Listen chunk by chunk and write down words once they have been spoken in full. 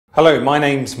Hello, my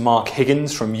name's Mark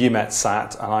Higgins from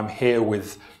EUMETSAT and I'm here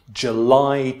with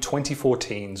July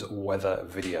 2014's weather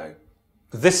video.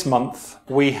 This month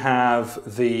we have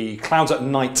the clouds at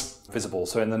night visible.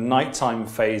 So in the nighttime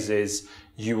phases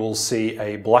you will see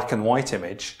a black and white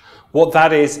image. What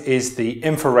that is the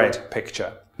infrared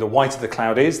picture. The whiter the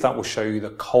cloud is, that will show you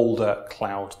the colder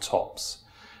cloud tops.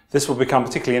 This will become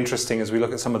particularly interesting as we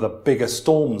look at some of the bigger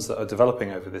storms that are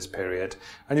developing over this period,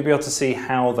 and you'll be able to see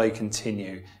how they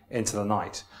continue into the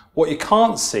night. What you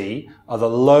can't see are the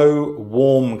low,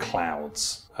 warm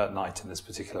clouds at night in this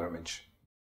particular image.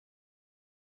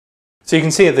 So you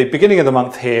can see at the beginning of the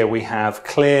month here we have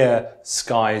clear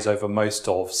skies over most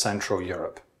of Central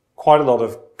Europe. Quite a lot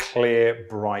of clear,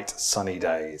 bright, sunny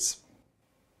days.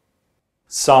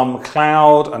 Some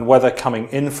cloud and weather coming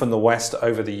in from the west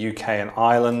over the UK and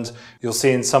Ireland. You'll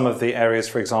see in some of the areas,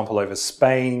 for example, over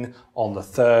Spain on the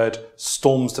 3rd,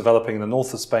 storms developing in the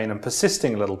north of Spain and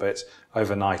persisting a little bit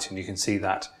overnight, and you can see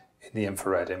that in the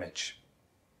infrared image.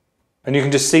 And you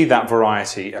can just see that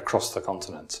variety across the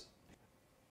continent.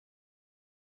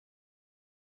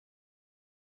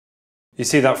 You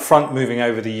see that front moving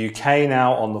over the UK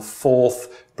now on the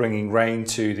 4th, bringing rain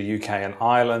to the UK and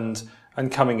Ireland and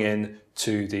coming in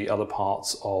to the other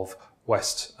parts of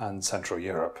West and Central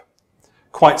Europe.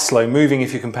 Quite slow moving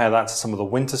if you compare that to some of the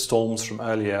winter storms from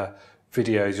earlier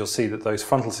videos. You'll see that those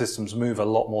frontal systems move a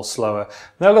lot more slower.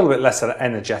 They're a little bit less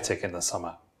energetic in the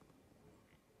summer.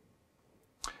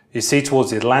 You see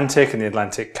towards the Atlantic and the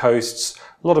Atlantic coasts,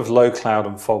 a lot of low cloud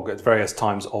and fog at various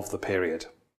times of the period.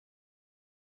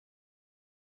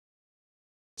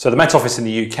 So the Met Office in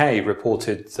the UK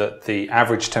reported that the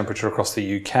average temperature across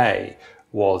the UK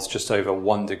was just over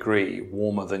 1 degree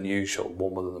warmer than usual,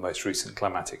 warmer than the most recent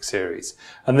climatic series.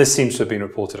 And this seems to have been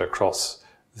reported across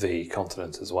the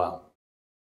continent as well.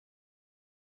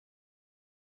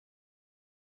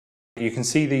 You can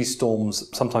see these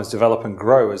storms sometimes develop and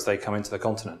grow as they come into the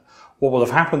continent. What will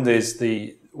have happened is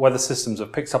the weather systems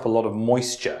have picked up a lot of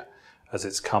moisture as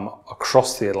it's come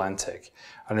across the Atlantic.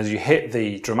 And as you hit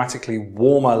the dramatically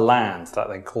warmer land, that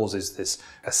then causes this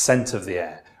ascent of the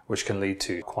air, which can lead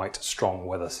to quite strong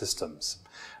weather systems.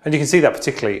 And you can see that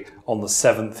particularly on the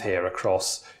 7th here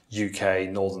across UK,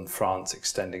 northern France,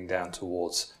 extending down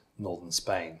towards northern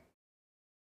Spain.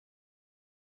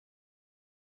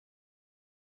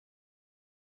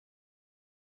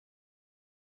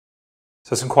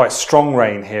 So some quite strong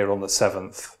rain here on the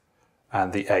 7th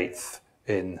and the 8th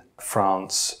in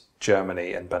France,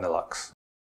 Germany and Benelux.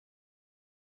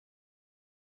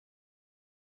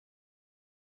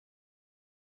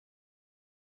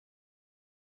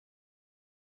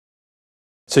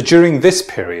 So during this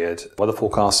period, weather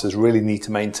forecasters really need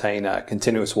to maintain a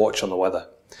continuous watch on the weather.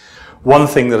 One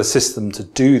thing that assists them to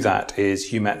do that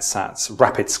is EUMETSAT's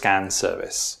rapid scan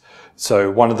service.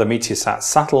 So one of the Meteosat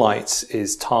satellites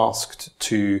is tasked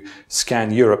to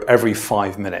scan Europe every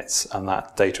 5 minutes, and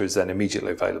that data is then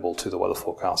immediately available to the weather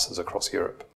forecasters across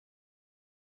Europe.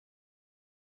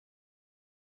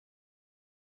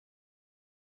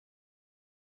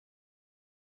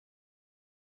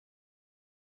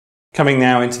 Coming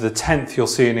now into the 10th, you'll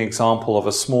see an example of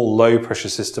a small low pressure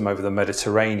system over the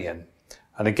Mediterranean.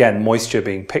 And again, moisture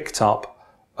being picked up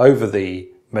over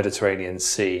the Mediterranean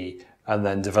Sea and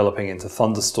then developing into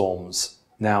thunderstorms,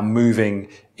 now moving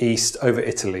east over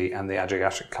Italy and the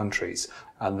Adriatic countries.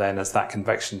 And then as that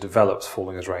convection develops,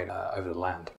 falling as rain over the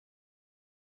land.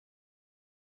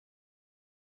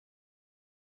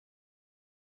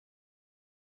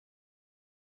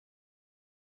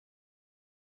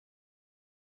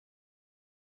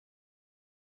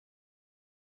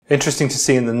 Interesting to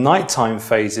see in the nighttime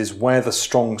phases where the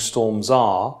strong storms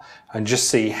are and just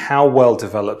see how well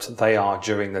developed they are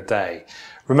during the day.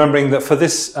 Remembering that for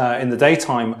this, in the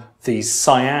daytime, the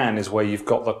cyan is where you've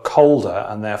got the colder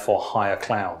and therefore higher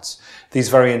clouds. These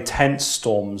very intense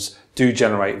storms do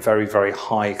generate very, very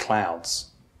high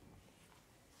clouds.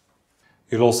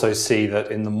 You'll also see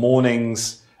that in the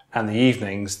mornings and the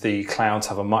evenings, the clouds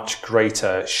have a much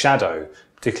greater shadow,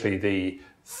 particularly the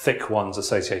thick ones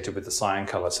associated with the cyan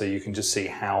colour, so you can just see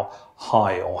how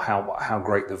high or how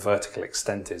great the vertical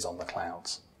extent is on the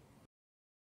clouds.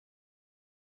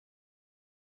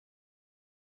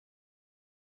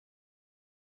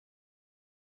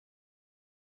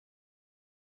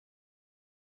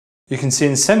 You can see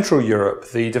in Central Europe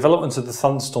the development of the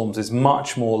thunderstorms is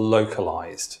much more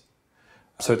localised.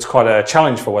 So it's quite a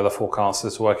challenge for weather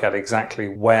forecasters to work out exactly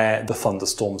where the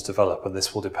thunderstorms develop, and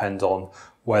this will depend on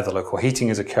where the local heating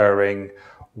is occurring,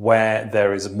 where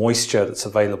there is moisture that's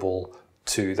available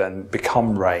to then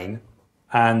become rain,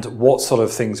 and what sort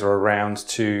of things are around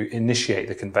to initiate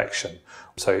the convection.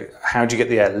 So how do you get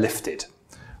the air lifted?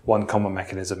 One common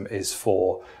mechanism is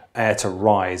for air to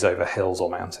rise over hills or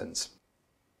mountains.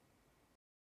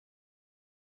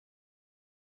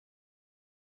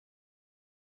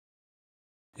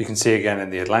 You can see again in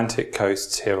the Atlantic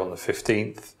coasts here on the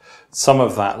 15th, some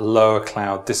of that lower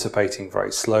cloud dissipating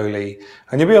very slowly,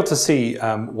 and you'll be able to see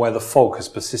where the fog has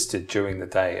persisted during the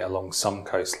day along some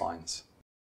coastlines.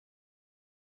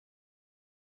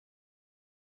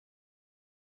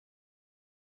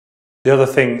 The other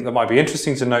thing that might be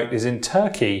interesting to note is in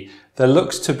Turkey, there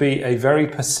looks to be a very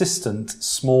persistent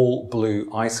small blue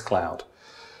ice cloud.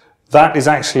 That is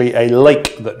actually a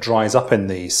lake that dries up in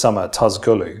the summer,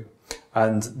 Tuzgulu,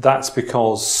 and that's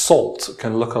because salt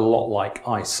can look a lot like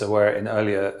ice. So where in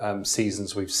earlier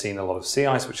seasons we've seen a lot of sea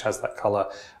ice, which has that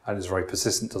colour and is very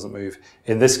persistent, doesn't move.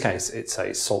 In this case, it's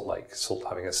a salt lake, salt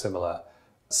having a similar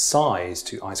size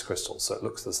to ice crystals, so it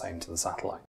looks the same to the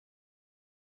satellite.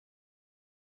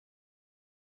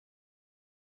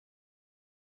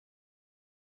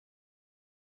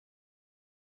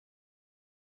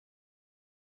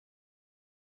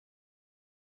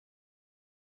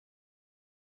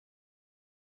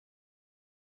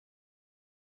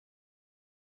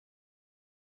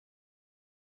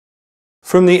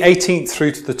 From the 18th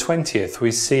through to the 20th,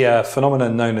 we see a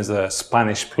phenomenon known as a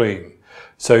Spanish plume.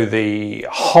 So the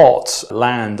hot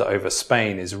land over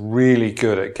Spain is really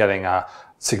good at getting a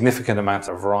significant amount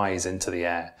of rise into the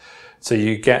air. So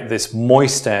you get this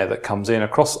moist air that comes in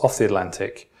off the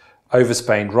Atlantic, over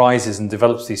Spain, rises and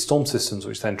develops these storm systems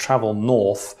which then travel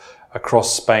north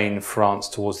across Spain, France,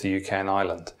 towards the UK and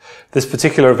Ireland. This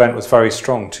particular event was very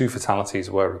strong. 2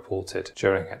 fatalities were reported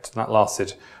during it, and that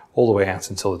lasted all the way out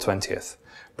until the 20th,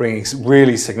 bringing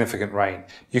really significant rain.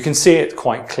 You can see it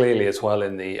quite clearly as well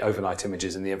in the overnight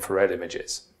images and the infrared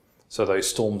images. So those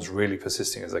storms really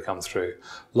persisting as they come through.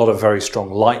 A lot of very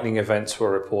strong lightning events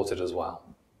were reported as well.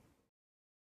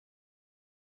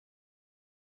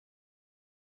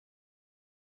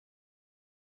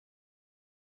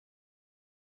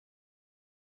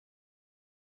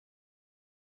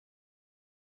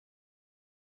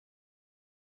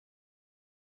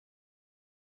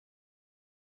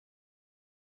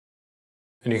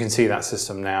 And you can see that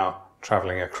system now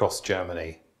travelling across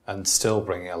Germany and still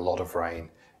bringing a lot of rain,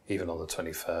 even on the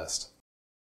 21st.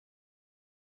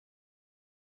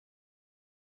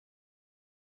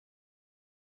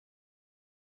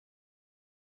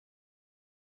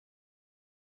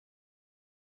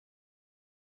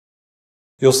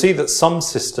 You'll see that some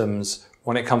systems,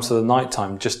 when it comes to the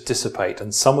nighttime, just dissipate,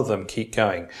 and some of them keep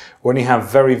going. When you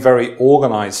have very, very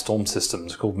organised storm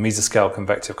systems called mesoscale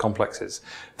convective complexes,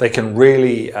 they can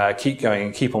really keep going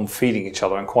and keep on feeding each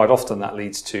other, and quite often that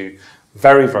leads to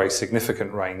very, very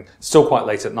significant rain, still quite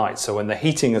late at night. So when the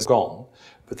heating is gone,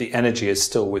 but the energy is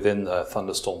still within the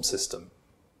thunderstorm system.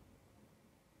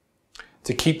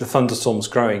 To keep the thunderstorms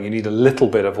growing, you need a little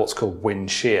bit of what's called wind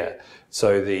shear.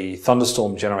 So the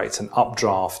thunderstorm generates an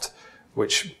updraft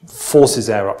which forces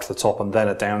air up to the top and then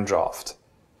a downdraft.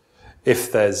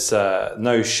 If there's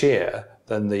no shear,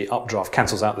 then the updraft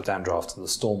cancels out the downdraft and the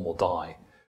storm will die.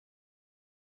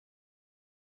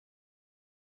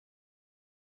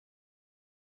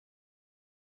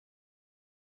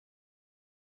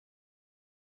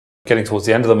 Getting towards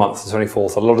the end of the month, the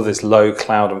 24th, a lot of this low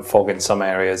cloud and fog in some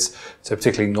areas, so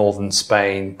particularly northern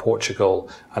Spain, Portugal,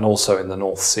 and also in the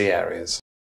North Sea areas.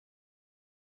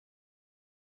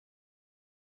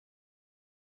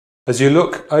 As you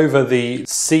look over the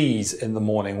seas in the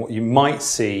morning, what you might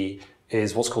see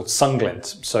is what's called sun glint.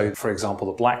 So, for example,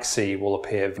 the Black Sea will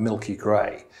appear milky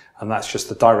grey, and that's just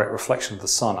the direct reflection of the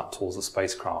sun up towards the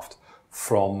spacecraft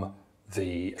from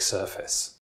the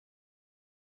surface.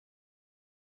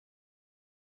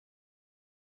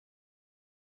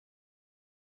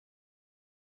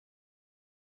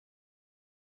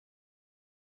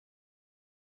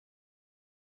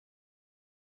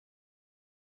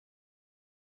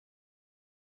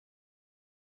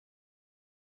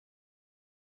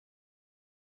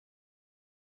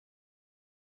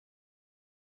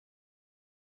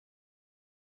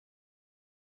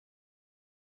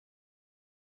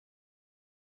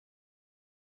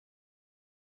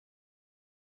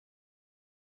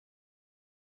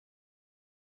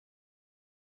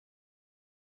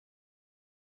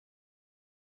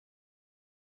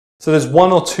 So there's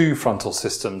 1 or 2 frontal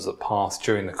systems that pass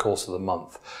during the course of the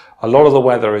month. A lot of the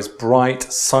weather is bright,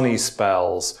 sunny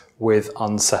spells with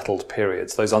unsettled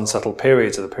periods. Those unsettled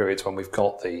periods are the periods when we've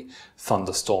got the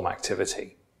thunderstorm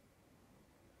activity.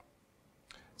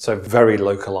 So very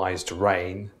localized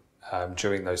rain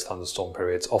during those thunderstorm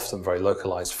periods, often very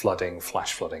localized flooding,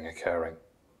 flash flooding occurring.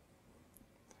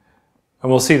 And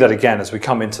we'll see that again as we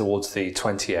come in towards the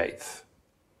 28th.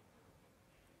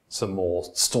 Some more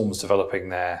storms developing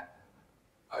there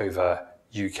over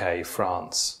UK,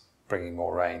 France, bringing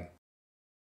more rain.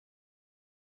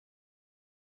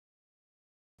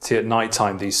 See at night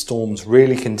time these storms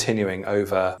really continuing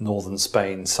over northern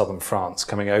Spain, southern France,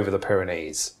 coming over the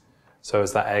Pyrenees. So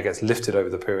as that air gets lifted over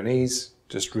the Pyrenees,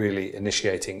 just really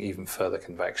initiating even further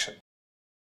convection.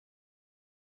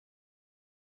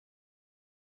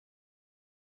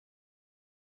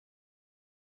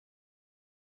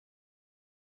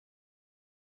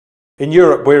 In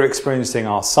Europe, we're experiencing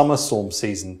our summer storm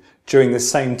season. During the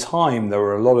same time, there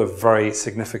were a lot of very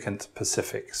significant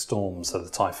Pacific storms, so the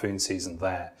typhoon season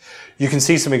there. You can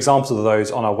see some examples of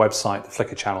those on our website, the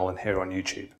Flickr channel, and here on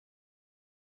YouTube.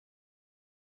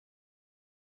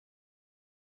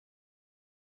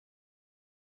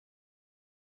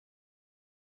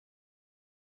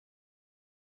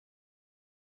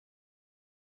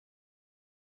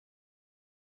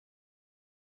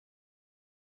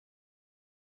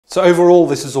 So overall,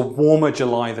 this is a warmer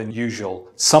July than usual.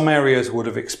 Some areas would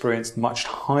have experienced much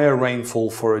higher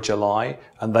rainfall for a July,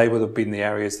 and they would have been the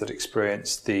areas that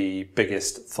experienced the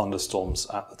biggest thunderstorms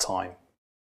at the time.